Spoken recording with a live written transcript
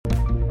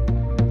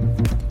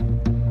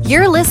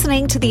You're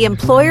listening to the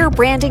Employer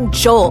Branding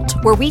Jolt,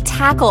 where we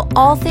tackle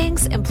all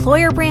things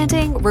employer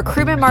branding,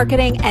 recruitment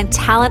marketing, and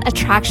talent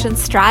attraction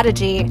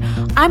strategy.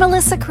 I'm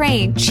Alyssa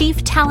Crane,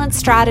 Chief Talent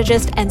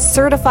Strategist and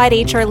Certified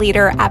HR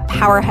Leader at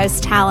Powerhouse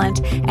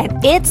Talent,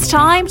 and it's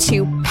time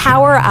to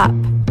power up.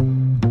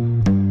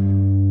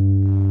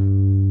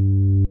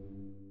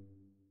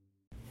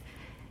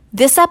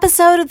 This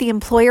episode of the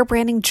Employer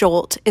Branding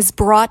Jolt is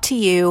brought to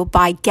you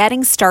by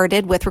Getting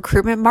Started with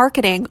Recruitment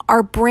Marketing,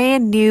 our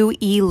brand new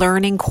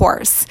e-learning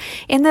course.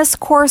 In this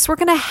course, we're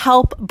going to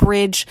help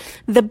bridge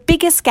the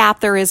biggest gap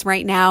there is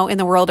right now in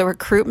the world of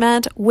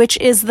recruitment, which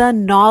is the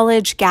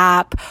knowledge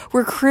gap.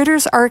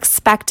 Recruiters are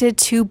expected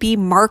to be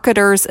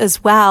marketers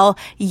as well,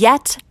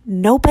 yet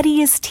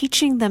nobody is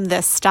teaching them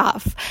this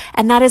stuff.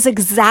 And that is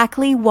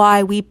exactly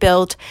why we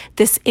built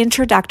this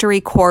introductory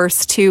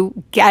course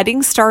to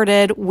Getting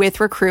Started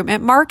with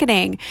Recruitment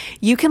Marketing.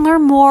 You can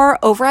learn more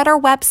over at our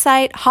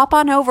website. Hop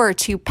on over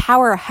to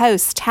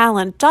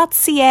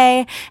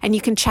powerhousetalent.ca and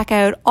you can check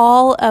out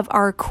all of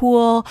our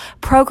cool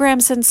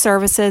programs and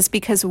services,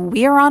 because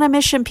we are on a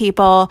mission,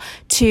 people,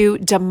 to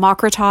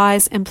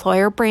democratize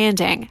employer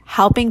branding,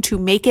 helping to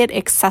make it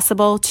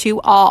accessible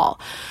to all.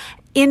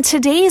 In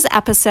today's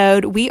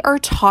episode, we are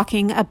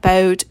talking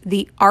about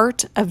the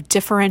art of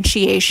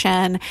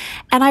differentiation.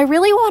 And I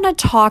really want to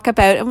talk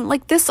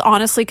about, this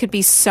honestly could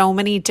be so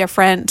many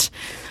different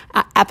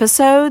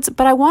episodes,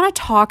 but I want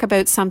to talk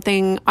about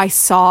something I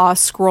saw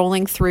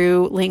scrolling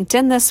through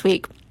LinkedIn this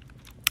week.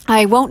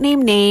 I won't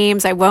name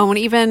names. I won't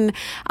even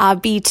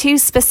be too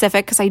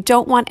specific because I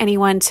don't want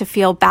anyone to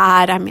feel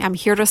bad. I'm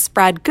here to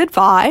spread good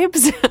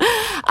vibes.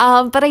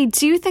 But I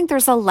do think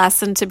there's a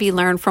lesson to be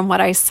learned from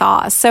what I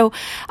saw. So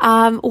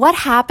what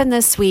happened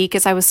this week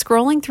is I was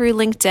scrolling through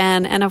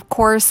LinkedIn, and of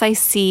course I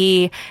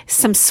see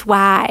some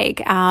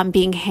swag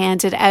being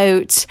handed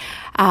out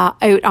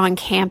on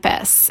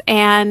campus.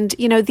 And,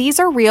 these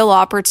are real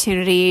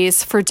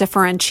opportunities for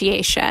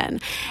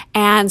differentiation.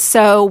 And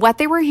so what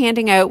they were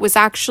handing out was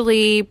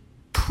actually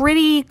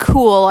pretty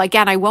cool.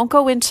 Again, I won't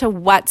go into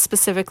what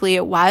specifically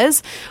it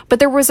was, but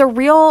there was a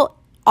real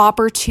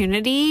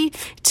opportunity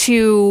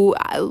to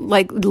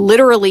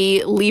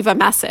literally leave a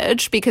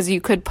message, because you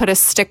could put a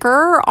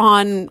sticker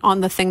on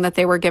the thing that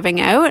they were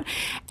giving out,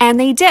 and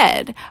they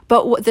did.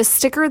 But the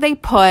sticker they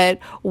put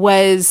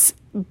was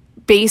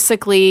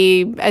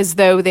basically as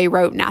though they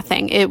wrote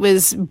nothing. It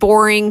was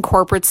boring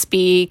corporate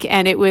speak,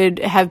 and it would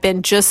have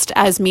been just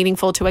as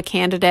meaningful to a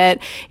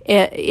candidate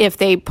if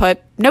they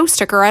put no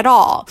sticker at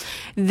all.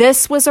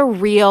 This was a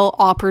real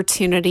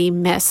opportunity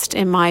missed,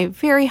 in my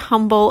very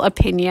humble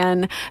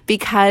opinion,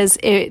 because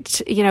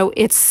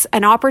it's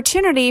an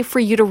opportunity for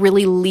you to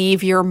really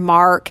leave your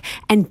mark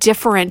and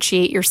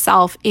differentiate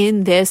yourself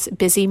in this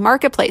busy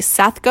marketplace.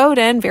 Seth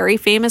Godin very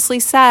famously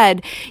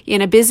said,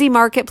 in a busy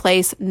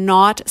marketplace,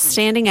 not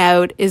standing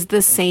out is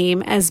the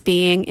same as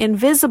being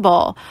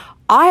invisible.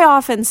 I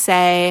often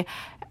say,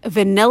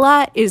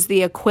 vanilla is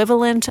the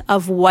equivalent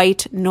of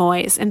white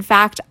noise. In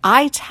fact,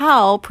 I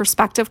tell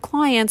prospective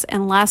clients,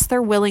 unless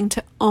they're willing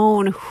to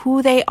own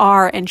who they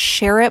are and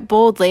share it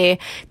boldly,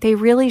 they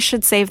really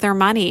should save their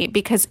money,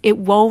 because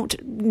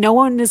no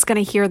one is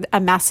going to hear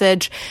a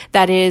message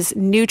that is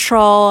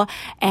neutral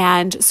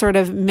and sort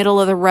of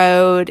middle of the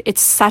road.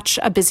 It's such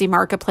a busy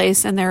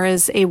marketplace, and there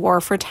is a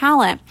war for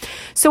talent.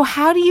 So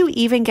how do you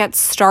even get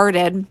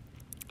started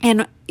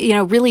in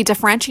really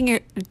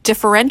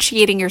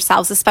differentiating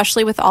yourselves,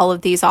 especially with all of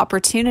these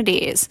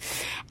opportunities?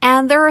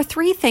 And there are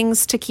three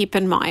things to keep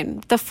in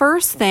mind. The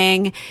first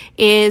thing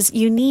is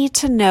you need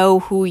to know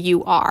who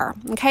you are.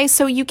 Okay,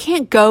 so you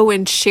can't go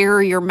and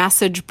share your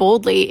message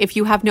boldly if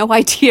you have no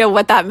idea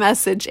what that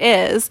message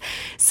is.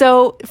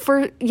 So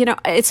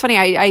it's funny.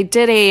 I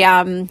did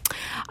a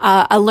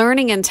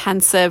learning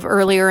intensive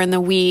earlier in the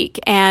week,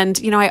 and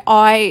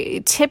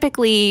I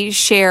typically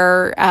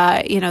share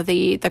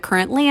the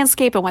current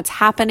landscape and what's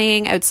happening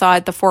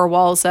outside the four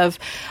walls of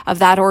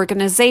that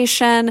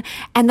organization.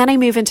 And then I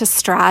move into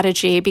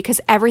strategy,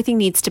 because everything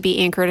needs to be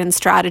anchored in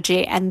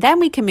strategy. And then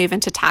we can move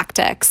into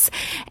tactics.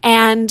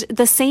 And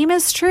the same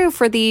is true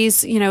for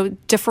these,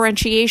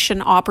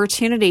 differentiation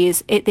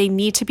opportunities. They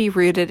need to be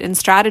rooted in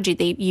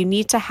strategy. You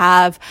need to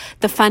have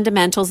the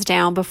fundamentals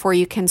down before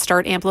you can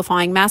start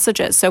amplifying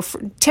messages. So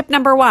tip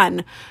number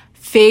one,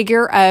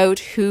 figure out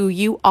who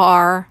you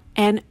are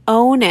and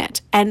own it,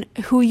 and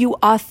who you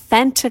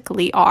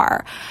authentically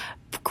are.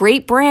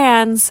 Great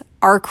brands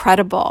are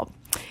credible.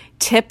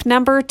 Tip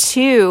number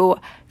two,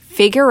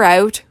 figure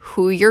out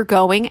who you're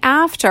going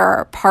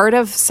after. Part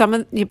of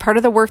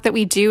the work that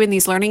we do in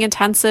these learning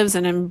intensives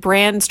and in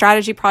brand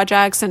strategy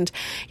projects, and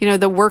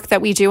the work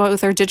that we do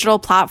with our digital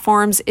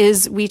platforms,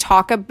 is we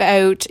talk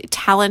about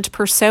talent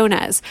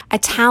personas. A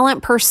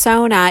talent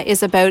persona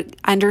is about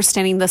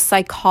understanding the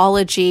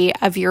psychology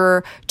of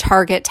your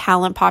target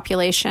talent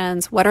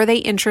populations. What are they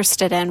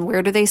interested in?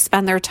 Where do they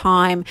spend their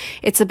time?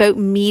 It's about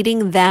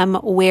meeting them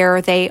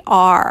where they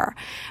are.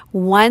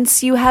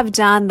 Once you have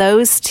done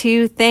those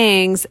two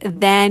things,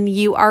 then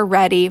you are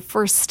ready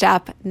for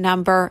step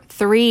number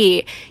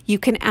 3. You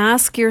can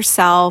ask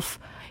yourself,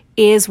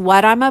 is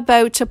what I'm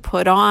about to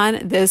put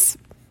on this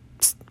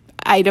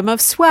item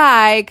of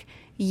swag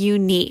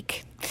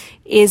unique?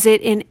 Is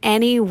it in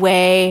any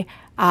way,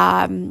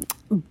 bold?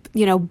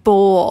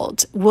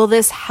 Will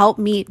this help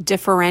me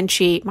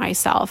differentiate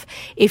myself?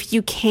 If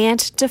you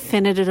can't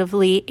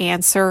definitively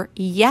answer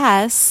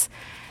yes,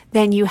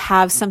 then you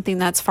have something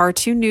that's far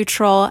too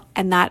neutral,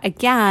 and that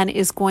again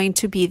is going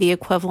to be the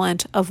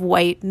equivalent of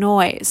white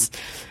noise.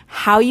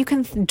 How you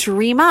can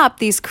dream up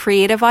these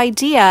creative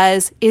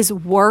ideas is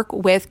work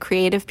with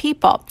creative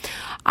people.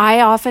 I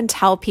often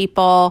tell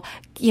people,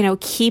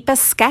 keep a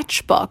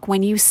sketchbook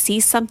when you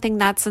see something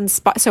that's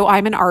inspired. So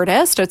I'm an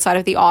artist outside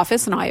of the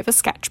office and I have a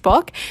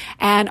sketchbook,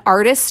 and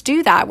artists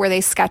do that where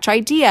they sketch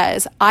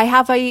ideas. I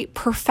have a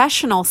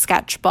professional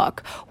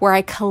sketchbook where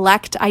I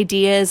collect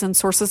ideas and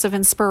sources of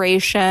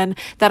inspiration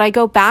that I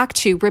go back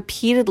to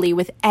repeatedly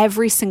with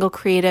every single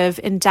creative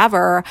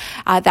endeavor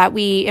that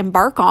we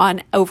embark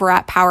on over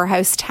at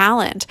Powerhouse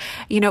Talent.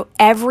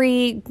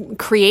 Every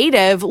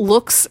creative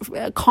looks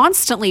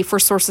constantly for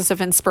sources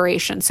of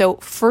inspiration. So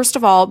first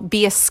of all,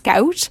 be a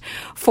scout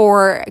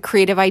for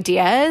creative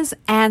ideas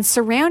and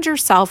surround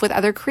yourself with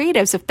other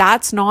creatives. If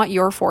that's not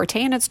your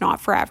forte and it's not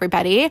for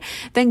everybody,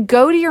 then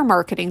go to your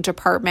marketing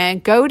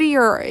department, go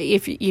to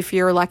if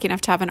you're lucky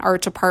enough to have an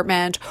art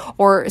department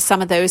or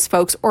some of those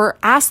folks, or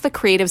ask the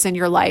creatives in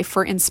your life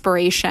for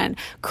inspiration.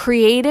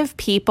 Creative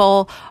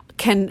people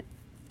can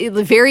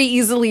very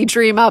easily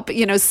dream up,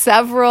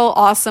 several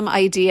awesome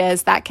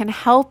ideas that can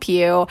help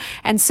you.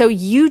 And so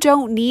you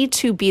don't need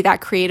to be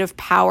that creative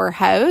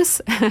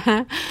powerhouse,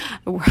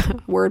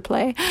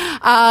 wordplay,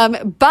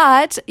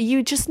 but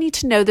you just need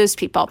to know those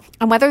people.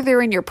 And whether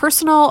they're in your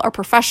personal or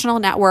professional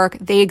network,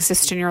 they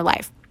exist in your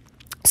life.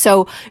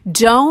 So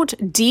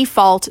don't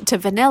default to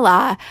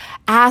vanilla.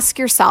 Ask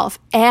yourself,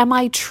 am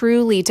I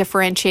truly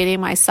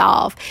differentiating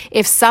myself?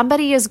 If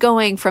somebody is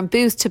going from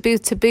booth to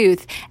booth to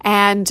booth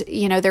and,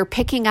 they're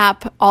picking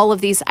up all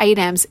of these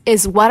items,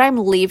 is what I'm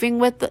leaving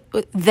with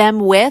them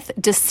with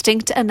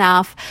distinct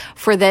enough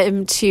for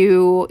them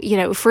to,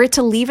 for it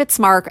to leave its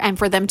mark and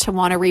for them to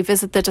want to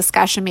revisit the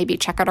discussion, maybe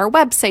check out our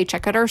website,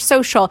 check out our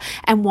social,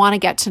 and want to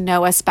get to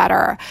know us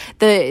better.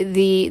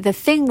 The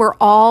thing we're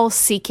all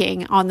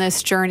seeking on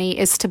this journey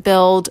is to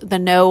build the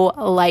know,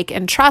 like,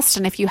 and trust.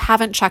 And if you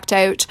haven't checked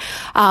out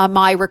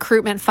my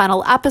recruitment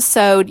funnel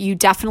episode, you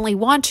definitely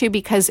want to,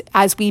 because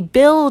as we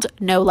build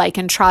know, like,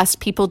 and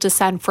trust, people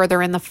descend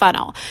further in the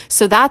funnel.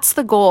 So that's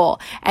the goal.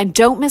 And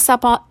don't miss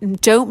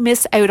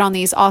out on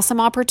these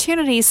awesome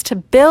opportunities to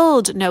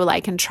build know,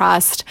 like, and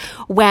trust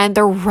when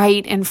they're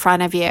right in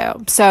front of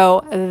you.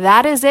 So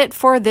that is it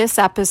for this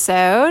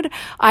episode.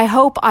 I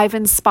hope I've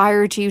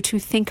inspired you to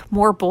think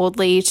more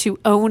boldly, to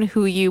own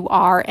who you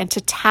are, and to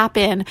tap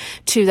in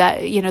to that,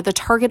 the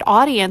target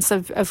audience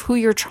of who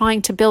you're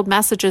trying to build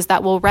messages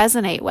that will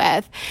resonate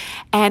with.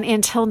 And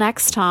until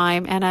next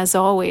time, and as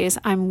always,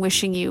 I'm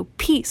wishing you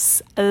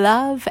peace,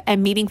 love,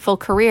 and meaningful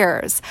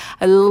careers.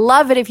 I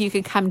love it if you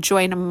can come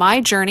join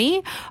my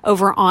journey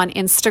over on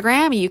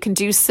Instagram. You can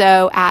do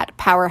so at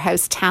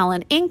Powerhouse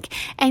Talent Inc.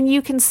 And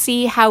you can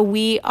see how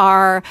we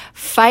are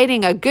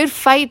fighting a good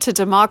fight to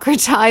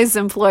democratize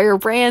employer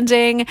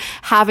branding,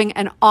 having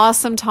an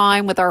awesome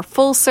time with our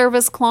full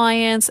service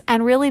clients,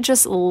 and really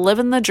just living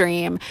the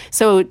dream.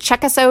 So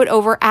check us out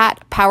over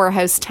at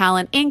Powerhouse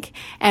Talent Inc.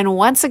 And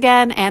once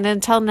again, and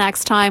until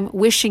next time,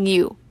 wishing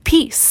you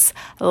peace,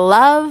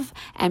 love,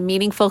 and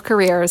meaningful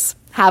careers.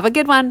 Have a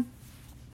good one.